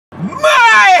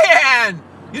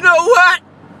you know what?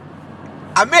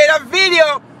 I made a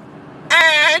video,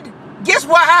 and guess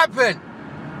what happened?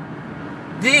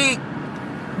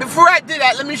 Before I did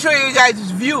that, let me show you guys this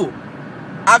view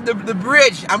of the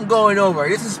bridge I'm going over.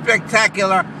 This is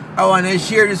spectacular. I want to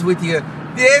share this with you.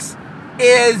 This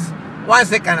is, one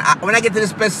second, when I get to the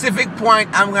specific point,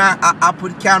 I'll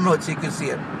put the camera out so you can see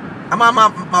it. I'm on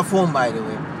my phone, by the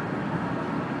way.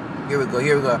 Here we go,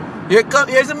 here we go.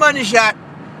 Here's the money shot.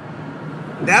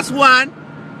 That's one.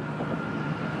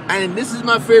 And this is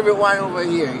my favorite one over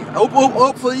here.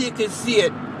 Hopefully you can see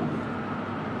it.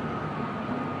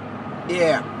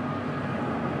 Yeah.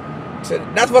 So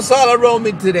that's what's all around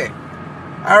me today.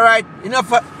 Alright,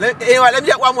 enough. Anyway, let me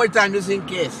get one more time just in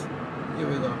case. Here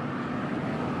we go.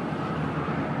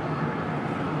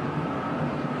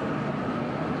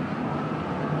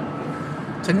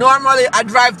 So normally I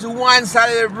drive to one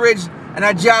side of the bridge and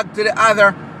I jog to the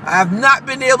other. I have not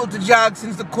been able to jog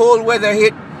since the cold weather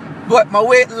hit, but my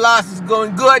weight loss is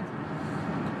going good.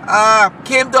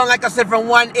 Came down, like I said, from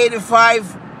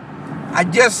 185. I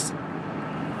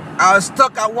was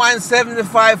stuck at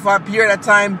 175 for a period of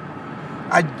time.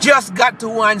 I just got to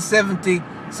 170.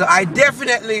 So I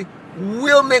definitely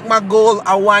will make my goal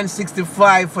at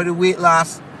 165 for the weight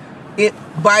loss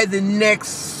by the next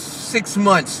 6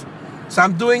 months. So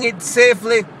I'm doing it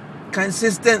safely,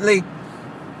 consistently,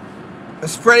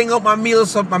 spreading out my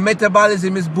meals so my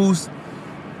metabolism is boosted,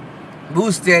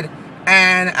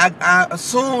 and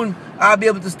soon I'll be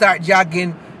able to start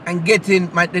jogging and getting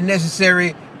the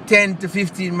necessary 10 to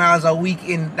 15 miles a week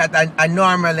in that I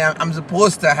normally I'm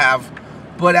supposed to have,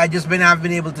 but I just haven't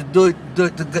been able to do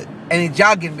any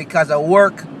jogging because of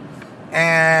work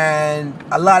and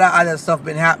a lot of other stuff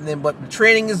been happening. But the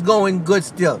training is going good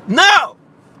still. No,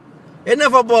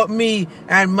 enough about me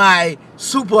and my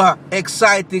super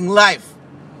exciting life.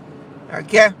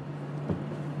 Okay,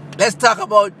 let's talk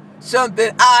about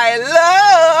something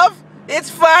I love. It's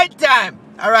fight time.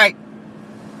 All right.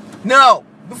 Now,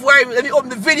 let me open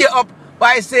the video up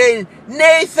by saying,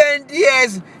 Nathan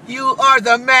Diez, you are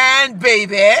the man,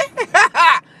 baby.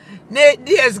 Nate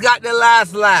Diaz got the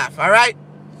last laugh. All right.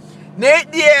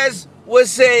 Nate Diaz was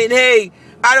saying, hey,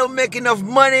 I don't make enough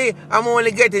money. I'm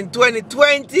only getting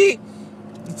 2020. He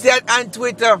said on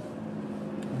Twitter.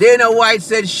 Dana White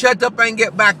said, shut up and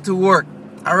get back to work.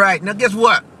 All right, now guess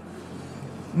what?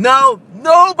 No,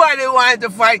 nobody wanted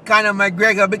to fight Conor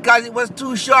McGregor because it was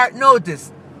too short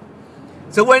notice.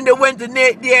 So when they went to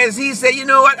Nate Diaz, he said, you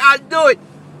know what, I'll do it.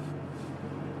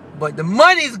 But the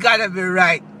money's got to be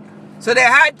right. So they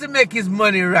had to make his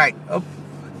money right. Oh,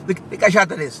 take a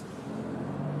shot of this.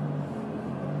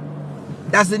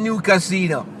 That's the new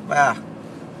casino. But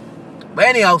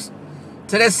anyhow, so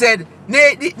they said,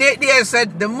 Nate Diaz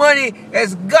said the money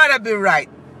has got to be right.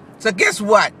 So guess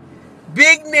what?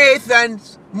 Big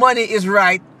Nathan's money is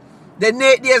right. Then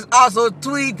Nate Diaz also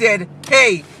tweeted,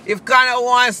 hey, if Conor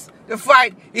wants to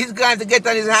fight, he's going to get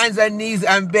on his hands and knees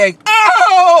and beg.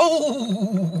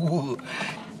 Oh!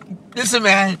 Listen,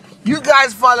 man, you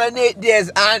guys follow Nate Diaz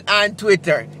on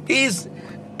Twitter. He's...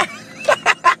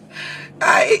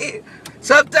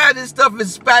 Sometimes this stuff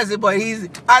is spicy, but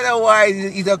otherwise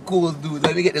he's a cool dude.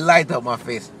 Let me get the light out my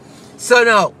face. So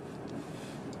now,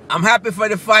 I'm happy for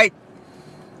the fight.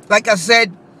 Like I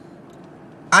said,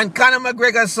 on Conor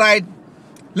McGregor's side,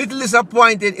 little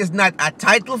disappointed it's not a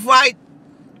title fight,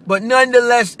 but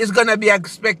nonetheless, it's going to be a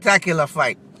spectacular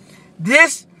fight.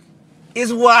 This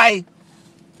is why,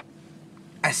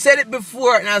 I said it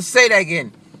before and I'll say it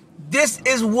again. This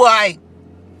is why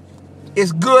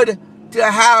it's good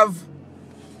to have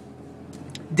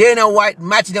Dana White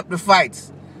matching up the fights.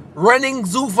 Running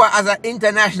Zuffa as an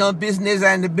international business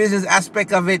and the business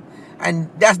aspect of it, and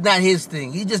that's not his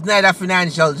thing. He's just not a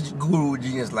financial guru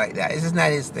genius like that. It's just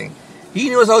not his thing. He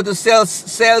knows how to sell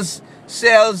sizzle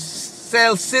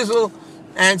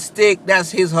and steak.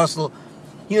 That's his hustle.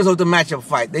 He knows how to match up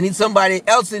fight. They need somebody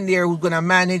else in there who's going to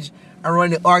manage and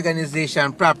run the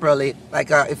organization properly,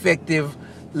 like an effective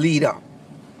leader.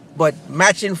 But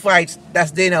matching fights,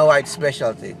 that's Dana White's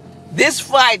specialty. This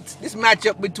fight, this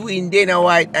matchup between Dana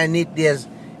White and Nate Diaz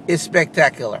is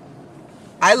spectacular.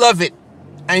 I love it.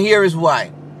 And here is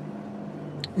why.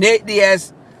 Nate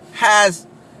Diaz has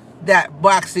that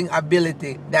boxing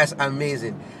ability that's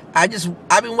amazing. I've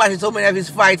been watching so many of his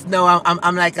fights now.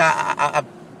 I'm like,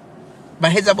 my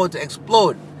head's about to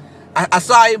explode. I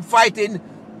saw him fighting.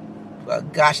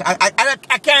 Gosh,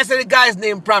 I can't say the guy's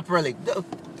name properly.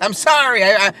 I'm sorry.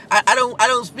 I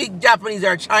don't speak Japanese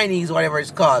or Chinese, whatever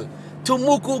it's called.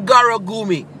 Tumuku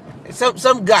Garagumi,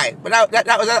 some guy. But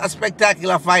that was a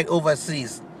spectacular fight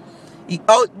overseas. He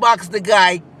outboxed the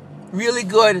guy really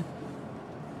good.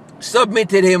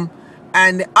 submitted him,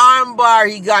 and the armbar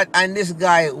he got and this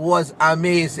guy was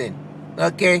amazing.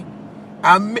 Okay,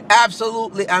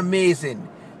 absolutely amazing.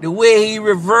 The way he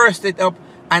reversed it up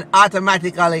and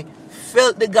automatically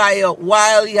felt the guy up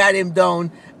while he had him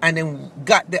down and then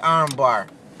got the armbar.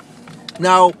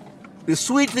 Now, the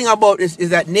sweet thing about this is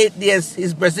that Nate Diez,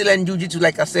 his Brazilian Jiu-Jitsu,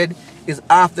 like I said, is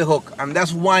off the hook. And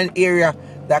that's one area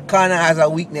that Conor has a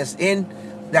weakness in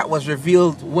that was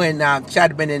revealed when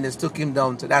Chad Menendez took him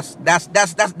down. So that's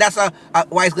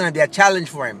why it's going to be a challenge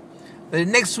for him. But the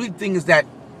next sweet thing is that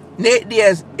Nate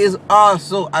Diez is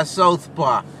also a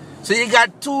southpaw. So you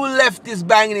got two lefties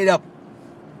banging it up.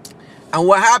 And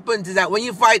what happens is that when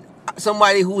you fight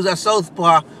somebody who's a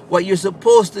southpaw, what you're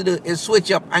supposed to do is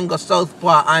switch up and go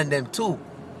southpaw on them too.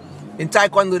 In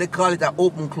Taekwondo, they call it an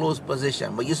open-close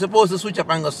position. But you're supposed to switch up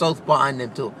and go southpaw on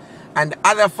them too. And the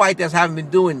other fighters haven't been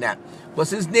doing that. But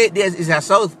since Nate Diaz is a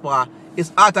southpaw,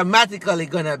 it's automatically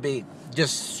going to be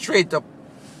just straight up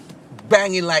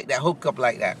banging like that, hook up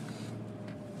like that.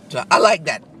 So I like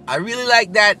that. I really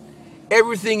like that.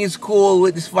 Everything is cool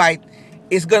with this fight.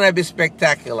 It's going to be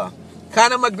spectacular.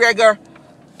 Conor McGregor,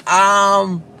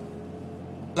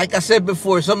 like I said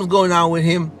before, something's going on with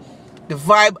him. The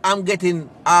vibe I'm getting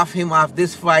off him off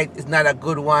this fight is not a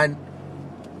good one.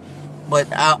 But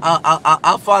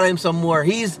I'll follow him some more.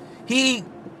 He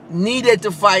needed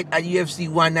to fight at UFC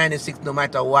 196 no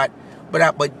matter what.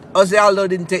 But Jose Aldo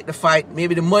didn't take the fight.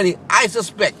 Maybe the money, I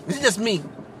suspect, this is just me,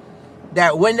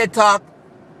 that when they talk,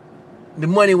 the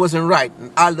money wasn't right.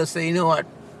 And Aldo said, you know what,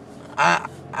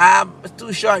 it's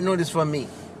too short notice for me.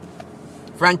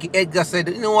 Frankie Edgar said,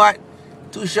 you know what,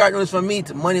 too short notice for me,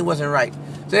 the money wasn't right.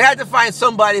 So they had to find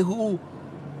somebody who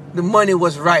the money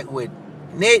was right with.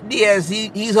 Nate Diaz,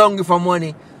 he's hungry for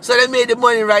money. So they made the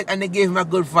money right and they gave him a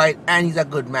good fight and he's a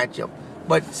good matchup.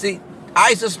 But see,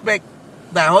 I suspect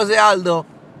that Jose Aldo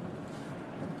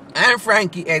and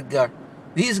Frankie Edgar,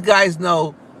 these guys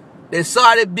know, they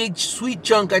saw the big sweet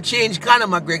chunk of change Conor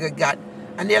McGregor got.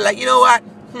 And they're like, you know what?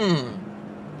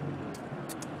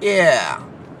 Yeah,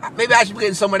 maybe I should be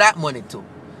getting some of that money too.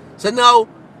 So now,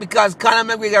 because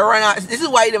Conor McGregor run out, this is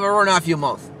why you never run off your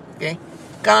mouth. Okay?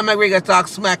 Conor McGregor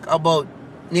talks smack about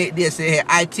Nate Diaz, say, hey,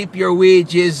 I tip your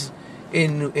wages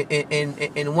in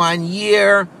 1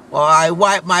 year, or I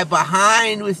wipe my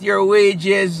behind with your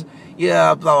wages,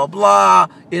 yeah, blah, blah,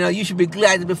 blah. You know, you should be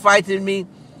glad to be fighting me.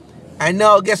 And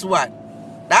now, guess what?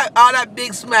 All that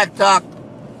big smack talk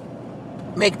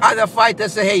make other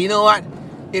fighters say, hey, you know what?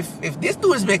 If this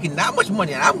dude is making that much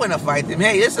money and I'm going to fight him,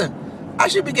 hey, listen, I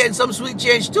should be getting some sweet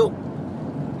change too.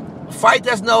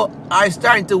 Fighters now are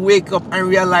starting to wake up and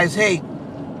realize, hey,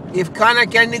 if Conor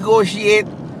can negotiate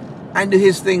and do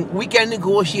his thing, we can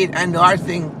negotiate and do our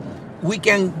thing. We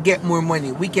can get more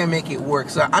money. We can make it work.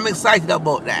 So I'm excited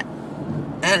about that.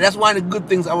 And that's one of the good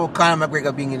things about Conor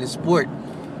McGregor being in the sport.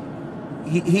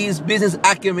 His business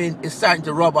acumen is starting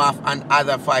to rub off on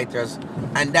other fighters.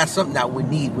 And that's something that we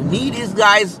need. We need these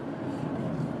guys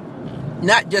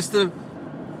not just to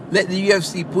let the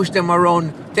UFC push them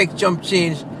around, take chump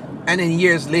change, and then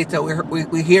years later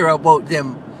we hear about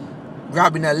them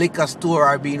grabbing a liquor store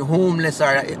or being homeless. Or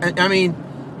I mean,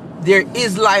 there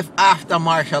is life after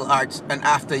martial arts and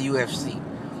after UFC.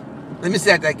 Let me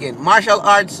say that again. Martial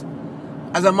arts,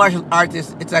 as a martial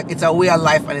artist, it's a way of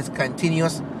life and it's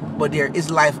continuous. But there is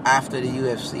life after the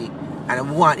UFC, and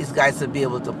we want these guys to be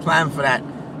able to plan for that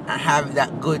and have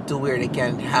that good to where they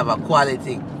can have a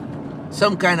quality,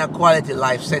 some kind of quality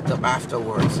life set up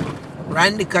afterwards.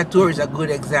 Randy Couture is a good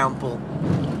example,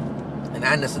 and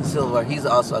Anderson Silva, he's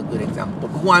also a good example.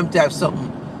 But we want them to have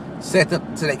something set up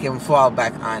so they can fall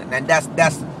back on it, and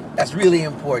that's really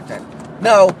important.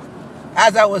 Now,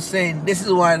 as I was saying, this is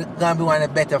gonna be one of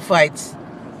the better fights,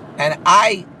 and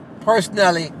I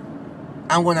personally,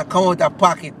 I'm going to come out of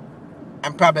pocket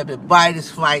and probably buy this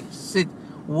fight, sit,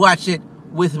 watch it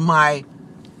with my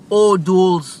old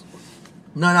duels,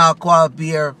 non-alcohol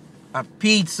beer, a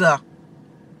pizza,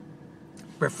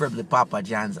 preferably Papa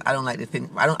John's. I don't like the thin.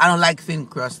 I don't like thin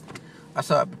crust. I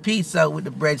saw pizza with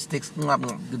the breadsticks,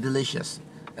 delicious,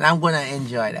 and I'm going to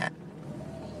enjoy that.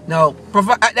 Now,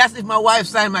 that's if my wife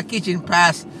signed my kitchen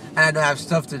pass and I don't have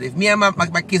stuff to do. If me and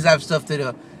my kids have stuff to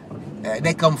do,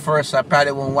 they come first, so I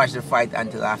probably won't watch the fight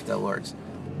until afterwards.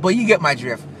 But you get my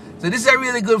drift. So this is a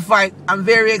really good fight. I'm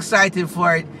very excited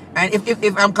for it. And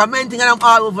if I'm commenting and I'm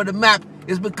all over the map,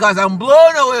 it's because I'm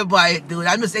blown away by it, dude.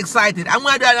 I'm just excited. I'm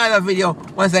going to do another video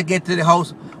once I get to the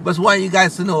house. But I just want you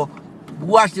guys to know,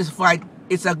 watch this fight.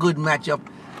 It's a good matchup.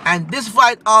 And this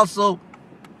fight also,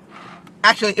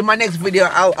 actually, in my next video,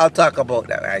 I'll talk about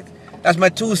that, right? That's my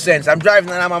 2 cents. I'm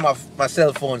driving and I'm on my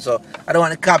cell phone, so I don't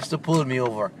want the cops to pull me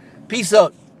over. Peace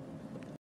out.